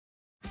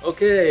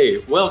Okay,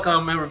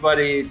 welcome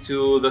everybody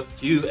to the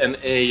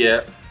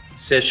Q&A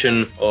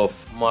session of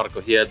Marko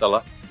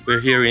Hietala.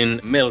 We're here in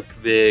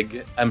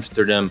Melkweg,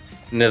 Amsterdam,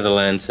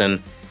 Netherlands, and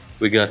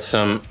we got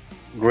some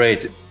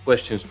great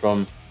questions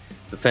from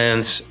the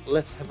fans.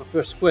 Let's have a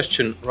first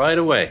question right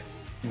away.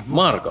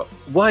 Marko,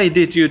 why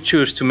did you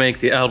choose to make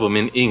the album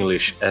in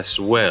English as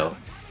well?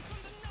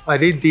 I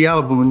did the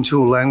album in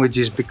two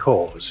languages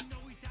because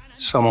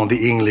some of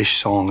the English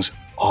songs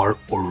are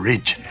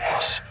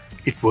originals.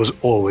 It was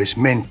always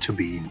meant to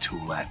be in two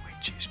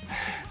languages.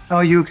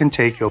 Now you can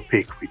take your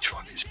pick which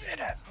one is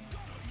better.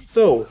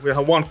 So, we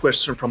have one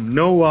question from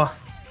Noah.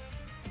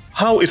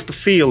 How is the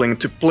feeling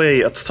to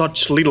play at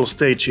such little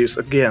stages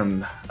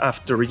again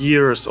after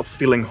years of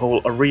filling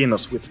whole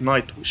arenas with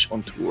Nightwish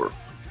on tour?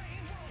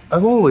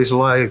 I've always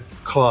liked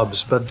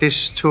clubs, but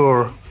this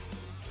tour,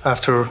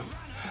 after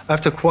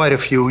quite a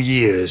few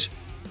years,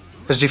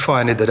 has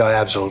defined that I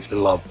absolutely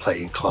love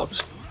playing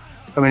clubs.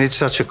 I mean, it's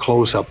such a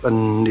close-up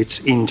and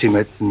it's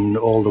intimate and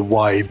all the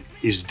vibe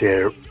is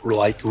there,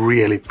 like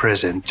really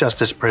present,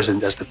 just as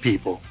present as the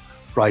people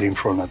right in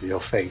front of your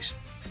face.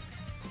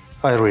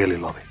 I really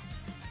love it.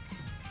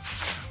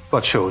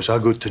 But shows are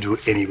good to do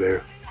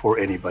anywhere for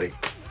anybody,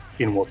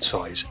 in what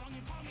size.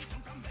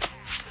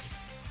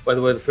 By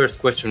the way, the first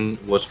question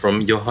was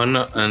from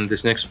Johanna, and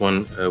this next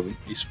one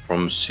is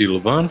from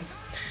Sylvan.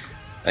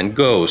 And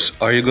goes,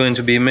 are you going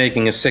to be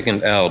making a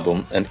second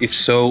album? And if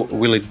so,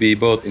 will it be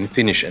both in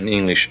Finnish and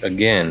English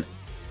again?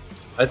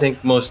 I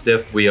think most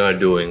def we are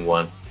doing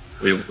one.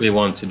 We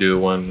want to do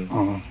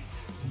one.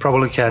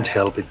 Probably can't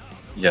help it.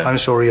 Yeah. I'm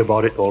sorry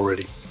about it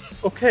already.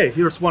 Okay,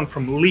 here's one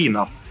from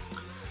Lena.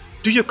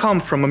 Do you come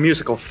from a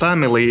musical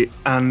family?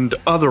 And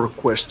other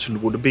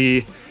question would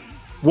be,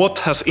 what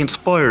has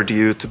inspired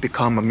you to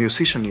become a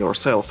musician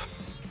yourself?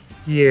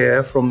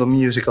 Yeah, from the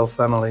musical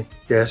family,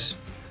 yes.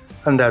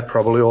 And that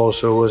probably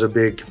also was a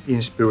big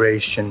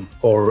inspiration,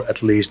 or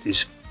at least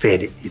is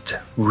fed it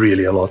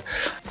really a lot.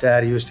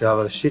 Dad used to have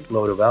a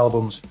shitload of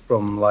albums,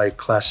 from like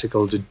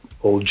classical to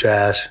old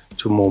jazz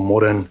to more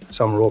modern,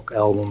 some rock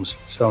albums,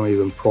 some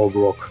even prog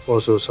rock,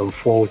 also some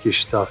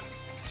folkish stuff,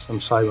 some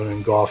Simon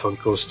and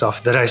Garfunkel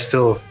stuff that I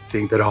still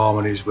think that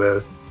harmonies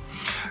were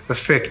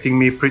affecting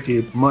me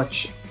pretty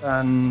much.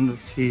 And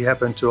he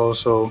happened to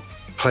also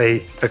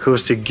play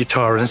acoustic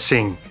guitar and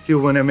sing. If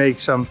you want to make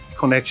some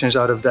connections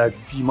out of that,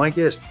 be my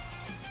guest.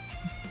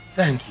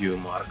 Thank you,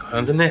 Marko.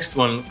 And the next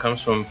one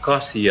comes from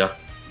Kasia.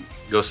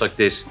 It goes like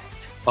this.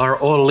 Are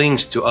all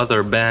links to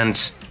other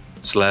bands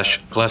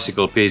 /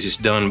 classical pieces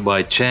done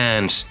by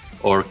chance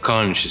or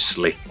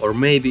consciously? Or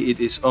maybe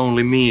it is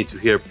only me to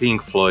hear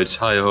Pink Floyd's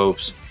High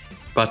Hopes,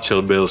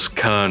 Pachelbel's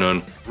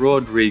Canon,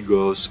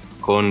 Rodrigo's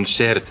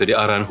Concerto de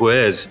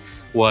Aranjuez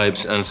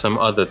vibes, and some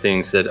other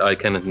things that I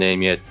cannot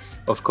name yet.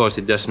 Of course,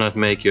 it does not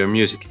make your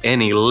music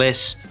any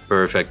less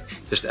perfect,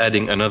 just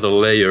adding another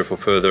layer for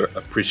further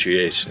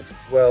appreciation.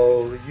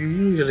 Well, you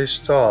usually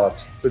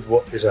start with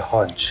what is a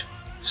hunch,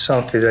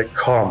 something that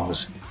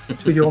comes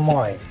to your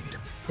mind.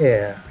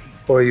 Yeah,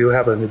 or you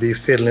happen to be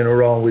fiddling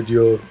around with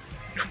your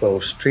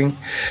 12-string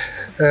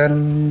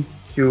and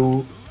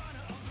you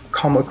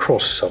come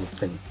across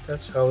something.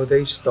 That's how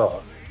they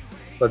start.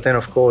 But then,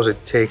 of course,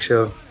 it takes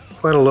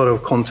quite a lot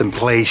of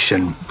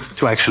contemplation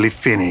to actually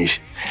finish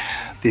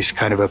this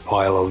kind of a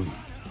pile of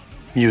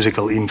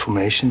musical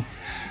information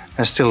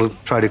and still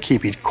try to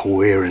keep it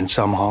coherent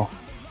somehow.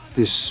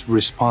 This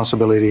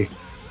responsibility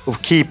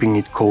of keeping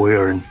it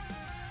coherent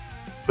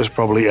was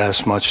probably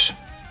as much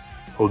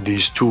of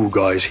these two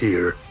guys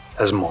here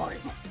as mine.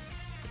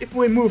 If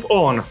we move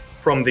on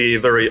from the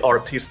very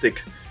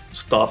artistic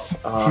stuff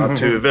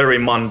to very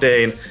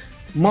mundane,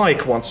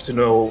 Mike wants to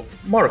know,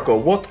 Marko,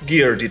 what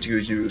gear did you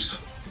use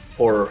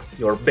for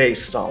your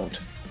bass sound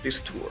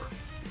this tour?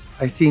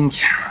 I think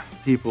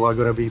people are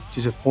gonna be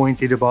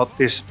disappointed about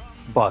this,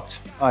 but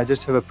I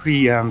just have a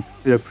preamp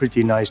with a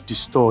pretty nice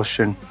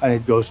distortion and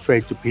it goes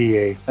straight to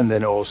PA and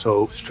then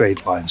also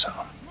straight line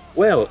sound.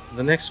 Well,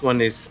 the next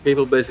one is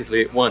people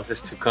basically want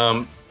us to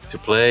come to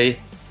play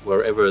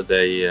wherever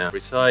they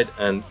reside,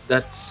 and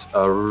that's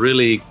a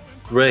really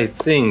great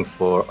thing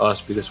for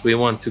us because we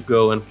want to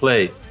go and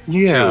play.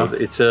 Yeah. too.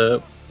 It's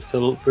a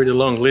pretty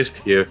long list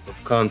here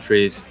of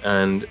countries,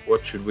 and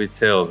what should we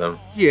tell them?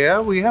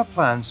 Yeah, we have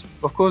plans.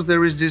 Of course,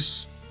 there is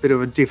this bit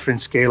of a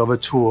different scale of a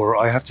tour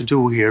I have to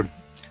do here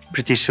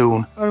pretty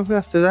soon.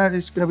 After that,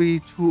 it's going to be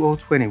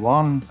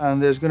 2021,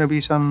 and there's going to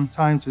be some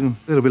time to a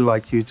little bit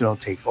like you know,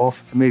 take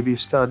off and maybe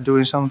start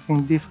doing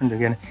something different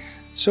again.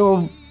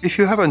 So if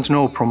you happen to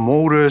know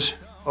promoters,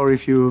 or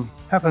if you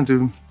happen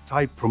to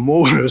type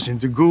promoters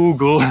into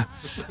Google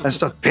and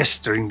start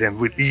pestering them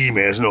with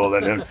emails and all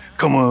that, and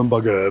come on,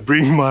 bugger,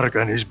 bring Mark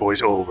and his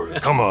boys over.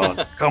 Come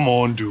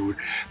on, dude.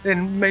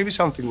 Then maybe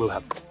something will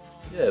happen.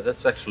 Yeah,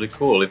 that's actually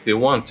cool. If you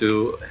want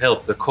to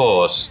help the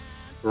cause,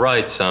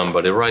 write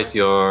somebody, write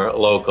your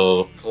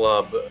local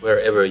club,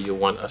 wherever you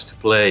want us to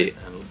play,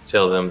 and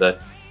tell them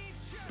that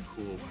it's a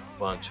cool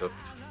bunch of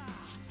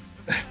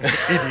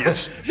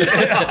Idiots.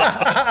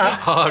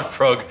 Hard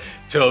prog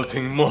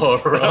toting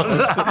morons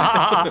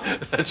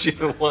that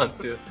you want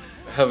to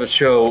have a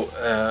show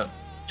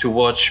to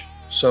watch,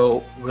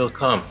 so we'll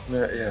come.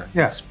 Yeah.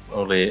 It's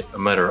only a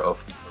matter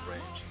of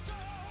arranging.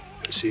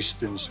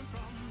 Persistence.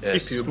 Yes.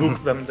 If you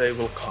book them, they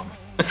will come.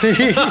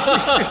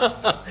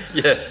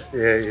 Yes.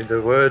 Yeah, in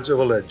the words of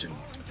a legend.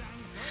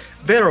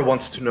 Vera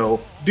wants to know,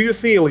 do you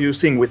feel you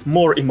sing with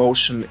more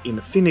emotion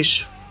in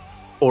Finnish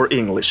or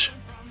English?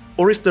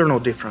 Or is there no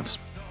difference?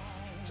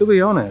 To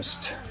be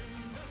honest,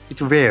 it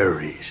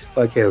varies,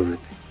 like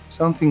everything.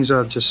 Some things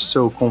are just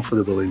so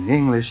comfortable in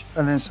English,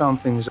 and then some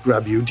things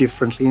grab you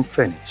differently in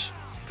Finnish.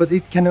 But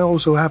it can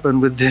also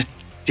happen with the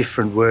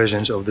different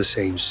versions of the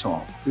same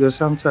song. Because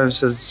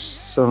sometimes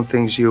some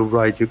things you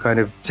write, you kind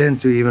of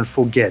tend to even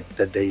forget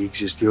that they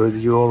exist.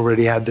 You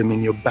already have them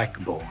in your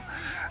backbone.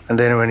 And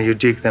then when you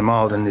dig them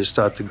out and you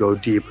start to go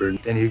deeper,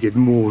 then you get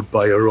moved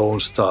by your own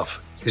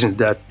stuff. Isn't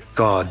that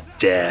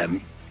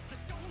goddamn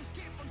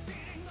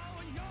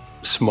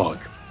smug?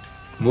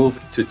 Moved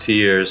to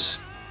tears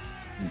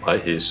by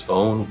his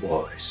own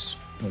voice.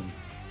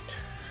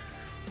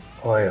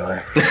 Oi,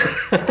 oi.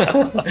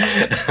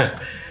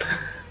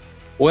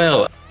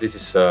 Well, this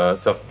is a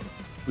tough one.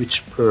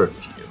 Which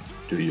perfume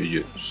do you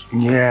use?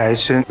 Yeah,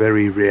 it's a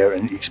very rare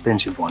and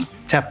expensive one.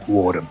 Tap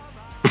water.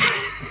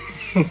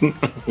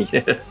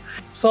 Yeah.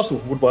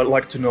 Sasu would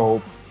like to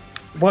know,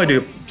 why do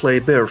you play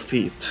bare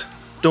feet?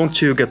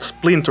 Don't you get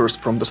splinters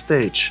from the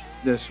stage?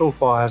 That so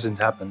far hasn't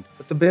happened.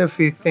 But the bare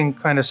feet thing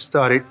kind of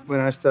started when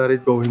I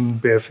started going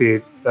bare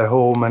feet at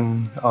home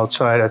and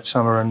outside at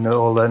summer and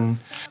all that. And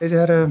it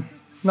had a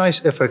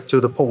nice effect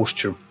to the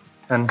posture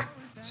and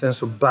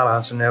sense of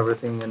balance and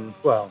everything. And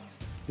well,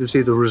 you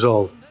see the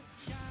result.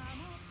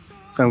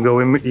 I'm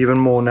going even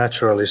more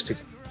naturalistic.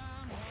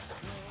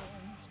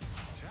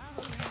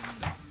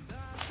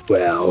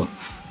 Well,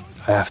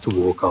 I have to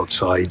walk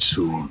outside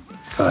soon.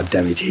 God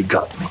damn it, he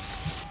got me.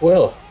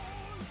 Well,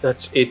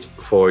 that's it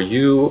for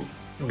you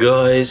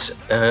guys,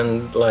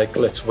 and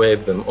let's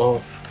wave them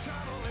off.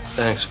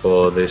 Thanks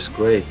for this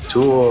great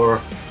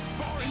tour.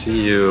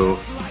 See you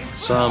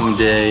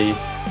someday,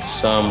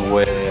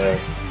 somewhere,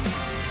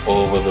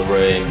 over the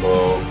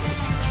rainbow.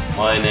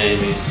 My name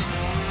is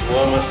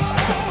Tuomas,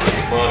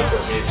 Marko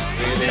is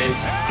Vili.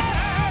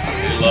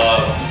 We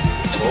love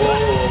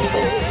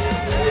all.